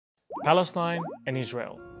Palestine and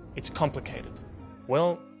Israel. It's complicated.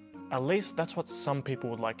 Well, at least that's what some people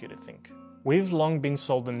would like you to think. We've long been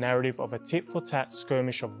sold the narrative of a tit-for-tat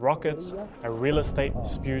skirmish of rockets, a real estate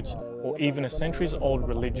dispute, or even a centuries-old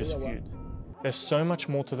religious feud. There's so much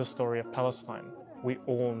more to the story of Palestine we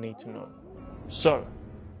all need to know. So,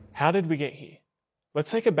 how did we get here?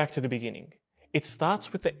 Let's take it back to the beginning. It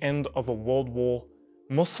starts with the end of a world war,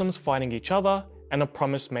 Muslims fighting each other, and a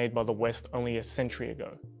promise made by the West only a century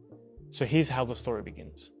ago. So here's how the story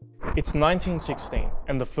begins. It's 1916,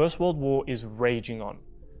 and the First World War is raging on.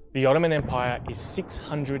 The Ottoman Empire is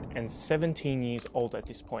 617 years old at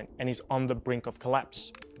this point and is on the brink of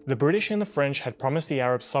collapse. The British and the French had promised the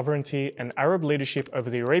Arabs sovereignty and Arab leadership over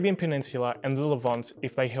the Arabian Peninsula and the Levant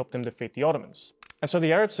if they helped them defeat the Ottomans. And so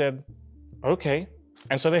the Arabs said, okay.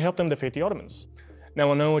 And so they helped them defeat the Ottomans.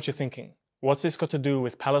 Now I know what you're thinking. What's this got to do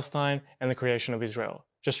with Palestine and the creation of Israel?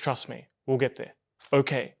 Just trust me, we'll get there.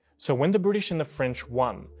 Okay, so when the British and the French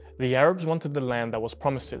won, the Arabs wanted the land that was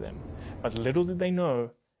promised to them. But little did they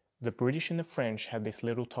know, the British and the French had this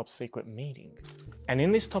little top secret meeting. And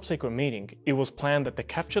in this top secret meeting, it was planned that the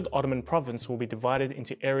captured Ottoman province will be divided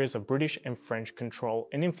into areas of British and French control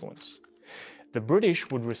and influence. The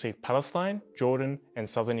British would receive Palestine, Jordan, and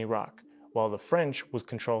southern Iraq, while the French would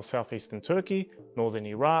control southeastern Turkey, northern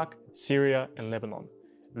Iraq, Syria, and Lebanon.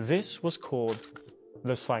 This was called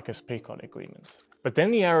the Sykes-Picot Agreement. But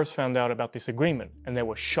then the Arabs found out about this agreement and they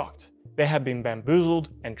were shocked. They had been bamboozled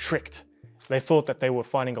and tricked. They thought that they were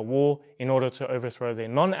fighting a war in order to overthrow their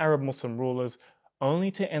non-Arab Muslim rulers,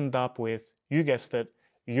 only to end up with, you guessed it,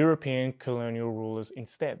 European colonial rulers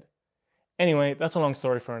instead. Anyway, that's a long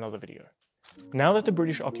story for another video. Now that the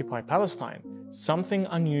British occupy Palestine, something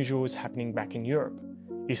unusual is happening back in Europe.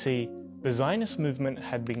 You see, the Zionist movement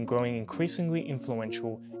had been growing increasingly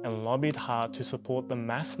influential and lobbied hard to support the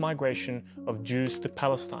mass migration of Jews to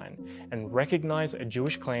Palestine and recognize a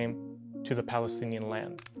Jewish claim to the Palestinian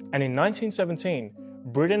land. And in 1917,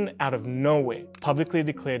 Britain out of nowhere publicly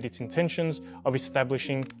declared its intentions of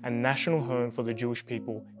establishing a national home for the Jewish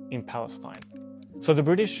people in Palestine. So the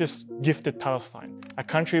British just gifted Palestine, a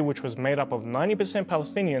country which was made up of 90%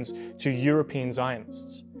 Palestinians, to European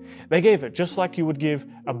Zionists. They gave it just like you would give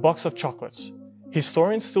a box of chocolates.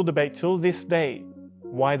 Historians still debate till this day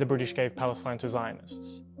why the British gave Palestine to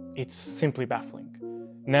Zionists. It's simply baffling.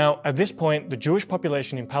 Now, at this point, the Jewish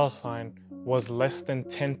population in Palestine was less than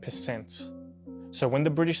 10%. So when the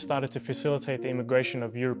British started to facilitate the immigration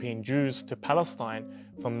of European Jews to Palestine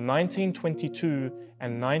from 1922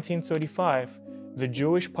 and 1935, the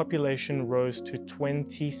Jewish population rose to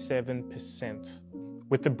 27%.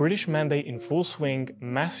 With the British mandate in full swing,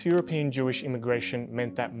 mass European Jewish immigration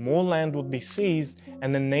meant that more land would be seized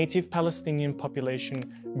and the native Palestinian population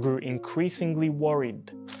grew increasingly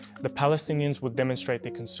worried. The Palestinians would demonstrate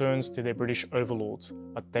their concerns to their British overlords,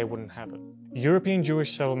 but they wouldn't have it. European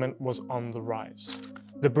Jewish settlement was on the rise.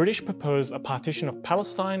 The British proposed a partition of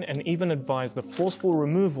Palestine and even advised the forceful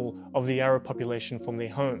removal of the Arab population from their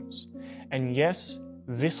homes. And yes,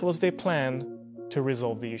 this was their plan to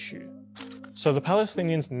resolve the issue. So the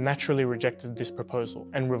Palestinians naturally rejected this proposal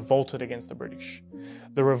and revolted against the British.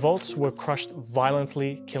 The revolts were crushed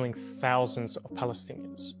violently, killing thousands of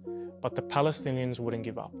Palestinians. But the Palestinians wouldn't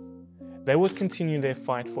give up. They would continue their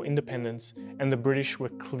fight for independence, and the British were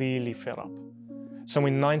clearly fed up. So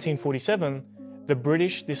in 1947, the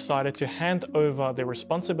British decided to hand over their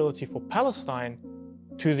responsibility for Palestine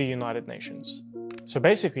to the United Nations. So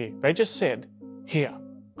basically, they just said, here,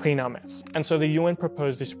 clean our mess. And so the UN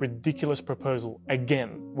proposed this ridiculous proposal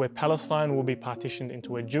again, where Palestine will be partitioned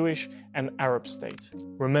into a Jewish and Arab state.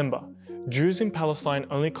 Remember, Jews in Palestine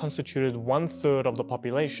only constituted 1/3 of the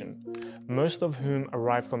population, most of whom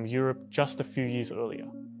arrived from Europe just a few years earlier.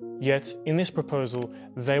 Yet, in this proposal,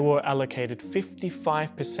 they were allocated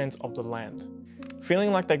 55% of the land.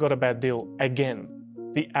 Feeling like they got a bad deal again,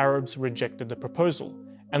 the Arabs rejected the proposal,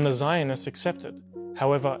 and the Zionists accepted.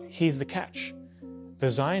 However, here's the catch. The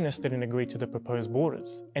Zionists didn't agree to the proposed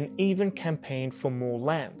borders, and even campaigned for more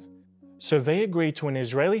land. So they agreed to an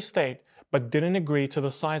Israeli state, but didn't agree to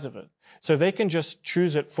the size of it, so they can just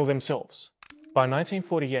choose it for themselves. By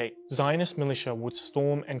 1948, Zionist militia would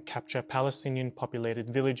storm and capture Palestinian-populated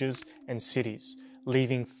villages and cities,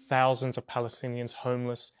 leaving thousands of Palestinians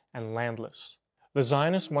homeless and landless. The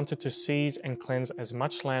Zionists wanted to seize and cleanse as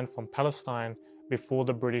much land from Palestine before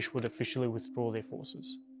the British would officially withdraw their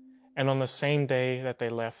forces. And on the same day that they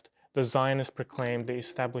left, the Zionists proclaimed the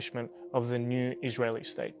establishment of the new Israeli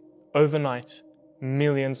state. Overnight,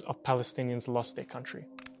 millions of Palestinians lost their country.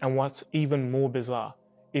 And what's even more bizarre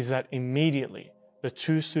is that immediately the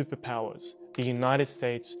two superpowers, the United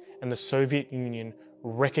States and the Soviet Union,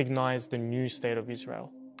 recognize the new state of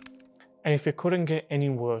Israel. And if it couldn't get any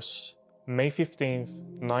worse, May 15th,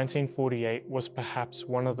 1948 was perhaps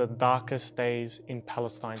one of the darkest days in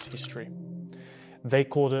Palestine's history. They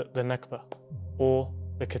called it the Nakba, or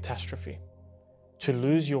the catastrophe. To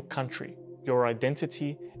lose your country, your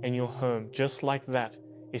identity, and your home just like that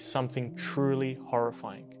is something truly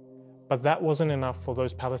horrifying. But that wasn't enough for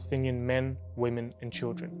those Palestinian men, women, and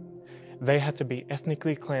children. They had to be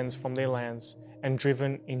ethnically cleansed from their lands and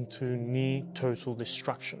driven into near total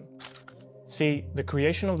destruction. See, the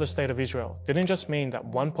creation of the State of Israel didn't just mean that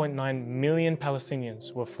 1.9 million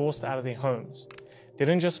Palestinians were forced out of their homes.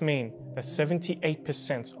 Didn't just mean that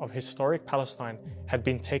 78% of historic Palestine had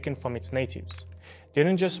been taken from its natives.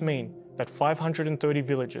 Didn't just mean that 530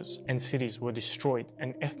 villages and cities were destroyed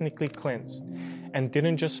and ethnically cleansed. And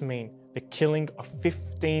didn't just mean the killing of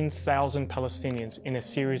 15,000 Palestinians in a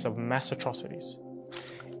series of mass atrocities.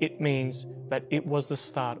 It means that it was the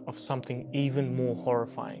start of something even more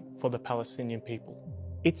horrifying for the Palestinian people.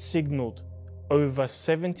 It signaled over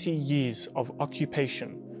 70 years of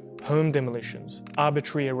occupation, home demolitions,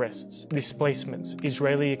 arbitrary arrests, displacements,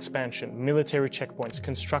 Israeli expansion, military checkpoints,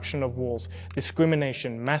 construction of walls,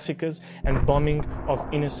 discrimination, massacres, and bombing of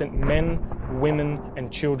innocent men, women,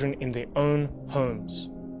 and children in their own homes.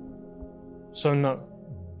 So no,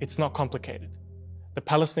 it's not complicated. The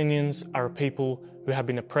Palestinians are a people who have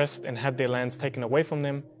been oppressed and had their lands taken away from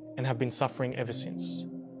them and have been suffering ever since.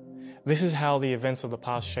 This is how the events of the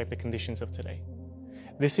past shape the conditions of today.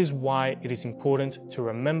 This is why it is important to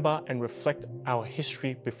remember and reflect our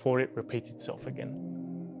history before it repeats itself again.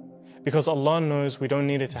 Because Allah knows we don't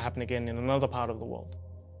need it to happen again in another part of the world.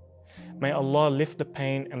 May Allah lift the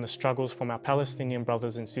pain and the struggles from our Palestinian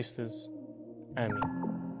brothers and sisters. Ameen.